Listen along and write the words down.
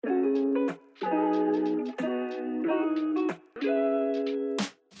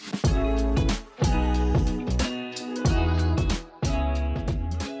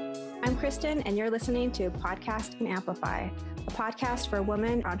Kristen, and you're listening to Podcast and Amplify, a podcast for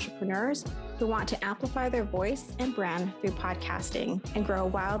women entrepreneurs who want to amplify their voice and brand through podcasting and grow a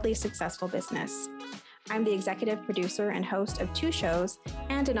wildly successful business. I'm the executive producer and host of 2 shows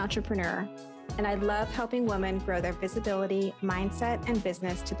and an entrepreneur, and I love helping women grow their visibility, mindset, and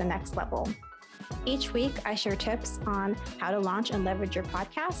business to the next level. Each week, I share tips on how to launch and leverage your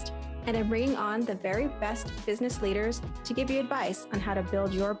podcast, and I'm bringing on the very best business leaders to give you advice on how to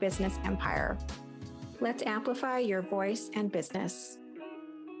build your business empire. Let's amplify your voice and business.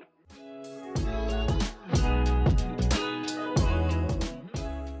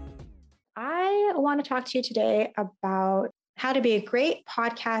 I want to talk to you today about how to be a great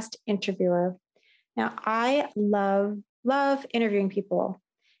podcast interviewer. Now, I love interviewing people.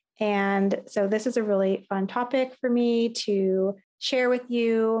 And so this is a really fun topic for me to share with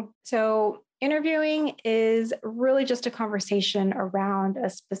you. So interviewing is really just a conversation around a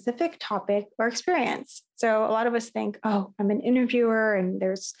specific topic or experience. So a lot of us think, oh, I'm an interviewer and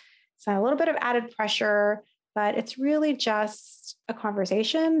there's a little bit of added pressure, but it's really just a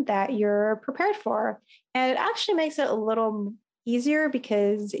conversation that you're prepared for. And it actually makes it a little easier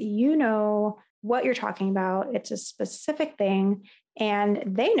because you know what you're talking about. It's a specific thing. And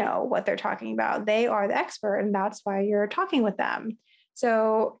they know what they're talking about. They are the expert, and that's why you're talking with them.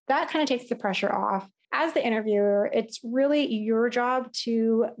 So that kind of takes the pressure off. As the interviewer, it's really your job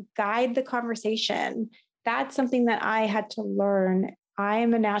to guide the conversation. That's something that I had to learn. I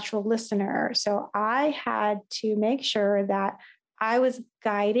am a natural listener, so I had to make sure that I was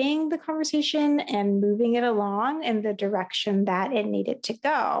guiding the conversation and moving it along in the direction that it needed to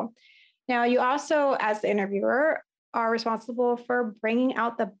go. Now, you also, as the interviewer, are responsible for bringing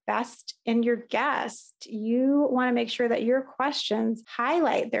out the best in your guest. You want to make sure that your questions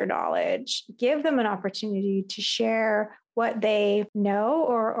highlight their knowledge, give them an opportunity to share what they know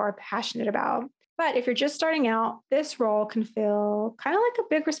or are passionate about. But if you're just starting out, this role can feel kind of like a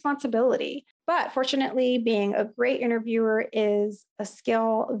big responsibility. But fortunately, being a great interviewer is a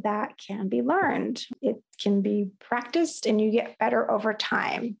skill that can be learned. It can be practiced and you get better over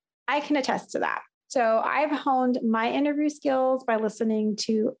time. I can attest to that. So I've honed my interview skills by listening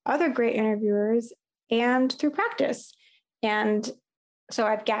to other great interviewers and through practice. And so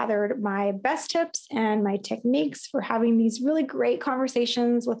I've gathered my best tips and my techniques for having these really great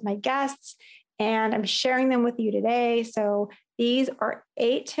conversations with my guests, and I'm sharing them with you today. So these are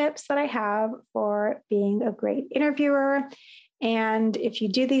 8 tips that I have for being a great interviewer. And if you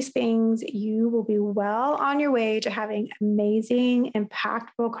do these things, you will be well on your way to having amazing,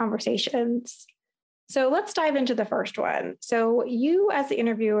 impactful conversations. So let's dive into the first one. So you as the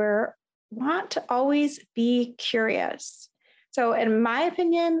interviewer want to always be curious. So in my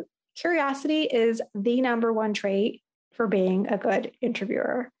opinion, curiosity is the number one trait for being a good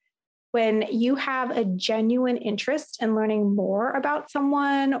interviewer. When you have a genuine interest in learning more about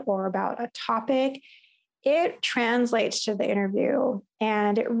someone or about a topic, it translates to the interview,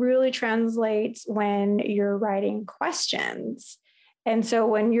 and it really translates when you're writing questions. And so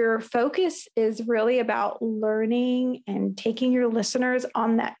when your focus is really about learning and taking your listeners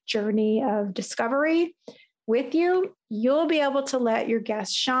on that journey of discovery with you, you'll be able to let your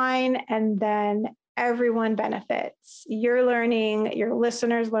guests shine, and then everyone benefits. You're learning, your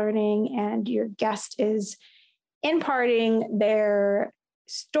listeners learning, and your guest is imparting their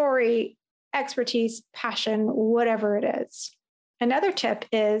story, expertise, passion, whatever it is. Another tip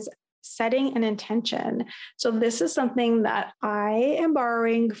is setting an intention. So this is something that I am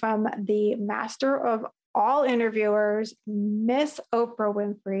borrowing from the master of all interviewers, Miss Oprah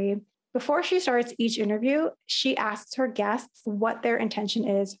Winfrey. Before she starts each interview, she asks her guests what their intention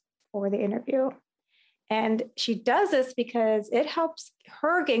is for the interview. And she does this because it helps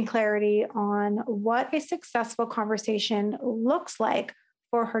her gain clarity on what a successful conversation looks like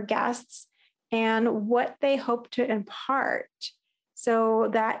for her guests and what they hope to impart, so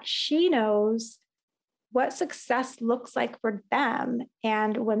that she knows what success looks like for them.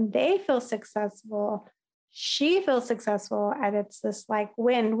 And when they feel successful, she feels successful, and it's this like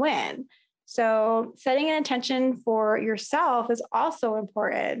win-win. So setting an intention for yourself is also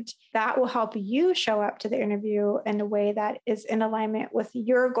important. That will help you show up to the interview in a way that is in alignment with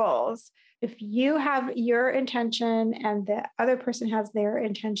your goals. If you have your intention and the other person has their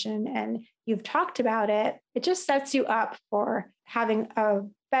intention and you've talked about it, it just sets you up for having a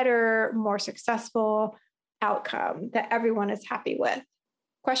better, more successful outcome that everyone is happy with.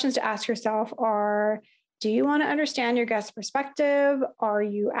 Questions to ask yourself are, do you want to understand your guest's perspective? Are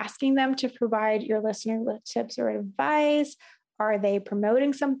you asking them to provide your listener with tips or advice? Are they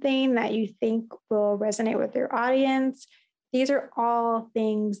promoting something that you think will resonate with your audience? These are all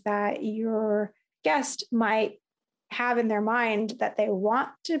things that your guest might have in their mind that they want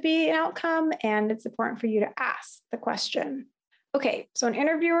to be an outcome, and it's important for you to ask the question. Okay, so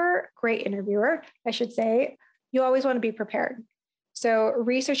great interviewer, I should say, you always want to be prepared. So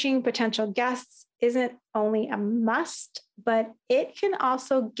researching potential guests isn't only a must, but it can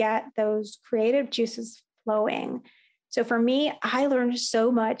also get those creative juices flowing. So for me, I learned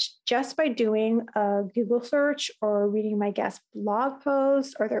so much just by doing a Google search or reading my guest blog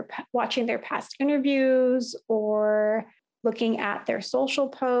posts or watching their past interviews or looking at their social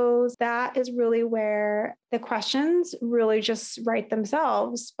posts. That is really where the questions really just write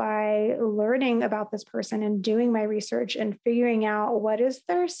themselves by learning about this person and doing my research and figuring out what is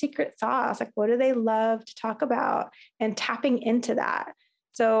their secret sauce, like what do they love to talk about, and tapping into that.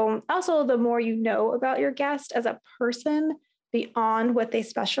 So also, the more you know about your guest as a person beyond what they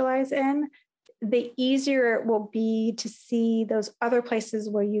specialize in, the easier it will be to see those other places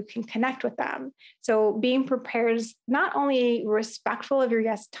where you can connect with them. So being prepared is not only respectful of your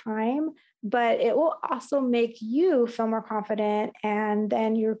guest's time, but it will also make you feel more confident, and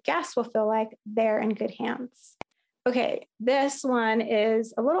then your guests will feel like they're in good hands. Okay, this one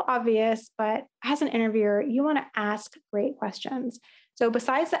is a little obvious, but as an interviewer, you want to ask great questions. So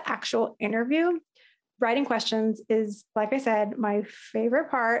besides the actual interview, writing questions is, like I said, my favorite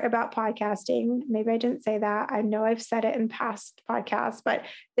part about podcasting. Maybe I didn't say that. I know I've said it in past podcasts, but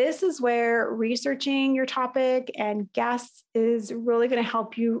this is where researching your topic and guests is really going to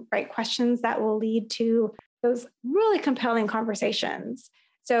help you write questions that will lead to those really compelling conversations.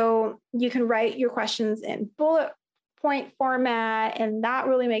 So you can write your questions in bullet point format, and that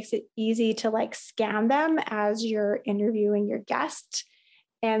really makes it easy to scan them as you're interviewing your guest.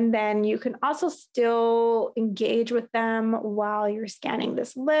 And then you can also still engage with them while you're scanning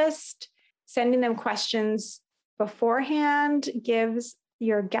this list. Sending them questions beforehand gives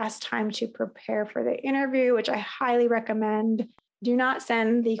your guest time to prepare for the interview, which I highly recommend. Do not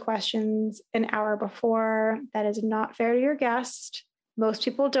send the questions an hour before. That is not fair to your guest. Most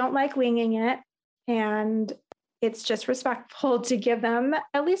people don't like winging it, and it's just respectful to give them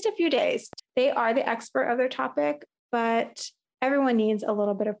at least a few days. They are the expert of their topic, but everyone needs a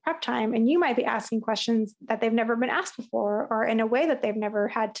little bit of prep time. And you might be asking questions that they've never been asked before, or in a way that they've never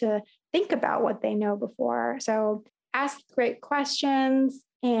had to think about what they know before. So ask great questions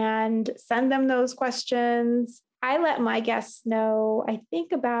and send them those questions. I let my guests know, I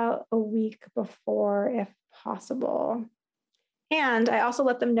think about a week before, if possible. And I also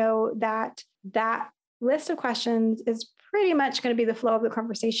let them know that list of questions is pretty much going to be the flow of the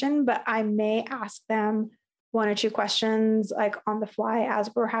conversation, but I may ask them one or two questions on the fly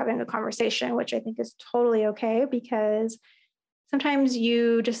as we're having a conversation, which I think is totally okay, because sometimes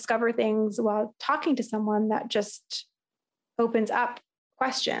you discover things while talking to someone that just opens up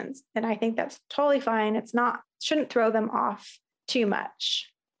questions. And I think that's totally fine. Shouldn't throw them off too much.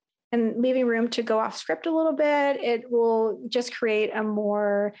 And leaving room to go off script a little bit, it will just create a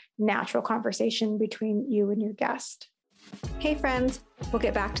more natural conversation between you and your guest. Hey friends, we'll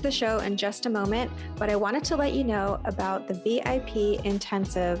get back to the show in just a moment, but I wanted to let you know about the VIP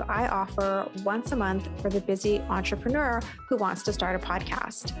intensive I offer once a month for the busy entrepreneur who wants to start a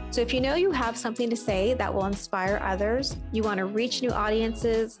podcast. So if you know you have something to say that will inspire others, you want to reach new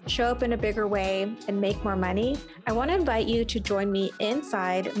audiences, show up in a bigger way, and make more money, I want to invite you to join me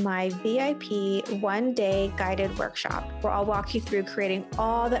inside my VIP one-day guided workshop, where I'll walk you through creating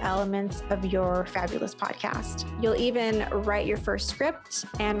all the elements of your fabulous podcast. You'll even write your first script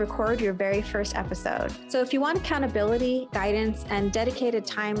and record your very first episode. So if you want accountability, guidance, and dedicated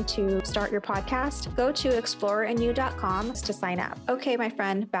time to start your podcast, go to exploreinu.com to sign up. Okay, my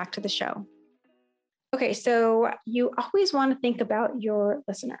friend, back to the show. Okay, so you always want to think about your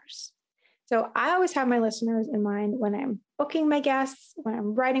listeners. So I always have my listeners in mind when I'm booking my guests, when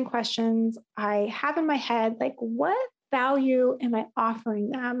I'm writing questions. I have in my head, what value am I offering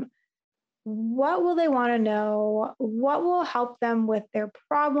them? What will they want to know? What will help them with their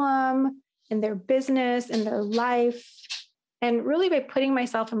problem, in their business, in their life? And really, by putting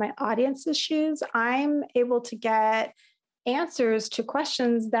myself in my audience's shoes, I'm able to get answers to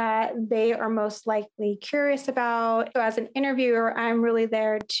questions that they are most likely curious about. So as an interviewer, I'm really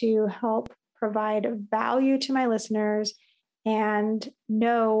there to help provide value to my listeners and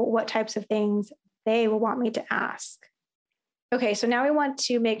know what types of things they will want me to ask. Okay, so now we want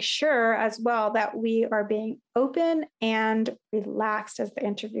to make sure as well that we are being open and relaxed as the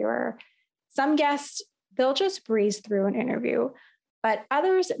interviewer. Some guests, they'll just breeze through an interview. but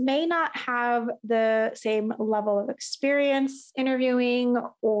others may not have the same level of experience interviewing,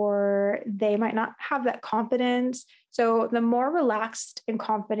 or they might not have that confidence. So the more relaxed and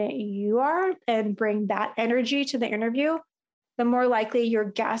confident you are and bring that energy to the interview, the more likely your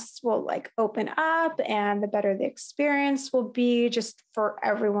guests will open up, and the better the experience will be just for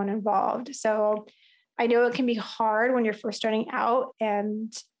everyone involved. So I know it can be hard when you're first starting out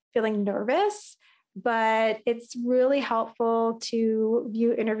and feeling nervous, but it's really helpful to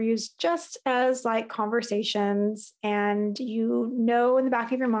view interviews just as conversations. And in the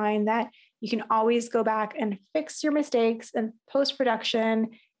back of your mind that you can always go back and fix your mistakes in post-production.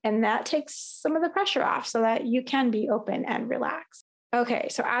 And that takes some of the pressure off so that you can be open and relaxed. Okay,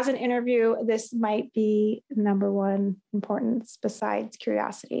 so as an interview, this might be number one importance besides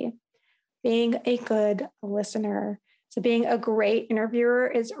curiosity: being a good listener. So being a great interviewer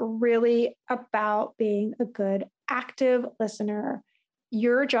is really about being a good active listener.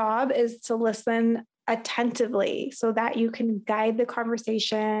 Your job is to listen attentively so that you can guide the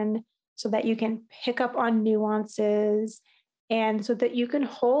conversation, so that you can pick up on nuances, and so that you can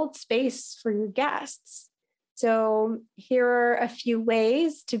hold space for your guests. So here are a few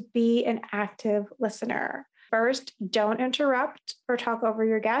ways to be an active listener. First, don't interrupt or talk over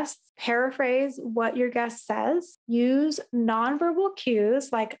your guests. Paraphrase what your guest says. Use nonverbal cues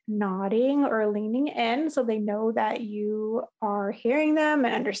like nodding or leaning in so they know that you are hearing them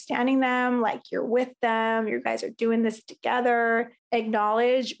and understanding them, like you're with them, you guys are doing this together.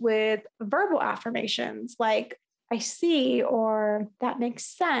 Acknowledge with verbal affirmations like "I see" or "that makes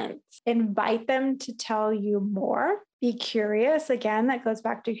sense." Invite them to tell you more. Be curious. Again, that goes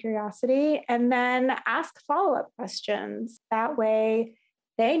back to curiosity. And then ask follow-up questions. That way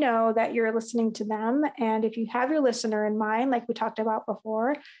they know that you're listening to them. And if you have your listener in mind, like we talked about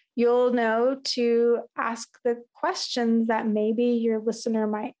before, you'll know to ask the questions that maybe your listener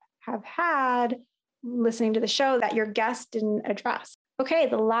might have had listening to the show that your guest didn't address. Okay,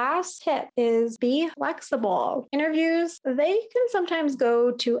 the last tip is be flexible. Interviews, they can sometimes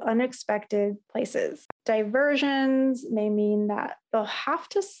go to unexpected places. Diversions may mean that they'll have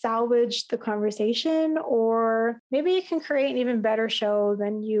to salvage the conversation, or maybe you can create an even better show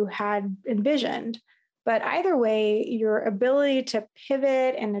than you had envisioned. But either way, your ability to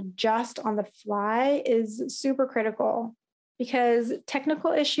pivot and adjust on the fly is super critical, because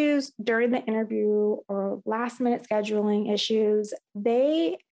technical issues during the interview or last minute scheduling issues,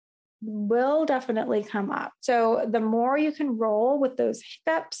 they will definitely come up. So the more you can roll with those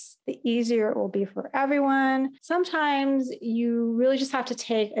hiccups, the easier it will be for everyone. Sometimes you really just have to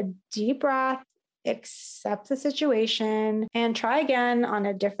take a deep breath, accept the situation, and try again on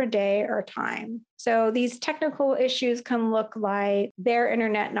a different day or time. So these technical issues can look like their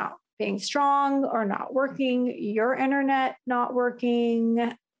internet not being strong or not working, your internet not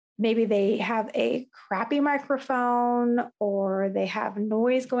working. Maybe they have a crappy microphone, or they have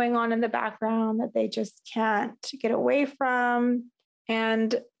noise going on in the background that they just can't get away from.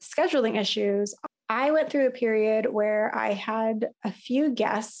 And scheduling issues. I went through a period where I had a few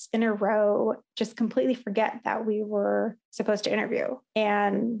guests in a row just completely forget that we were supposed to interview.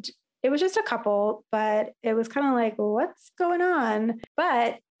 And it was just a couple, but it was kind of like, what's going on?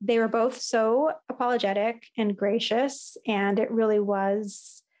 But they were both so apologetic and gracious, and it really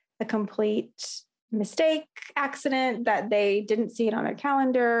was a complete mistake, accident, that they didn't see it on their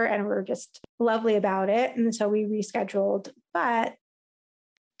calendar and were just lovely about it. And so we rescheduled, but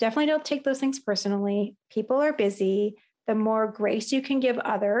definitely don't take those things personally. People are busy. The more grace you can give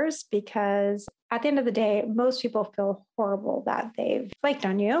others, because at the end of the day, most people feel horrible that they've flaked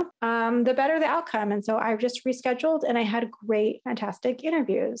on you, the better the outcome. And so I just rescheduled, and I had great, fantastic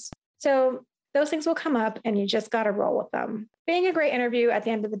interviews. So those things will come up, and you just got to roll with them. Being a great interview at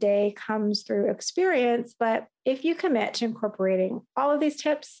the end of the day comes through experience, but if you commit to incorporating all of these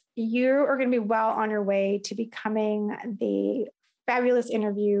tips, you are going to be well on your way to becoming the fabulous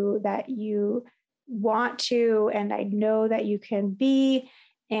interview that you want to, and I know that you can be,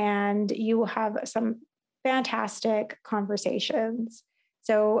 and you will have some fantastic conversations.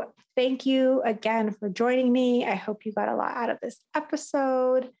 So thank you again for joining me. I hope you got a lot out of this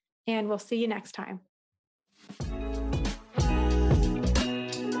episode, and we'll see you next time.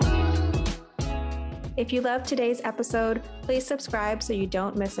 If you loved today's episode, please subscribe so you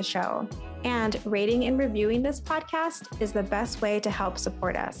don't miss a show. And rating and reviewing this podcast is the best way to help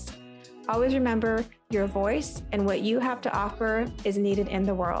support us. Always remember, your voice and what you have to offer is needed in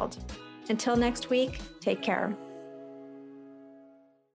the world. Until next week, take care.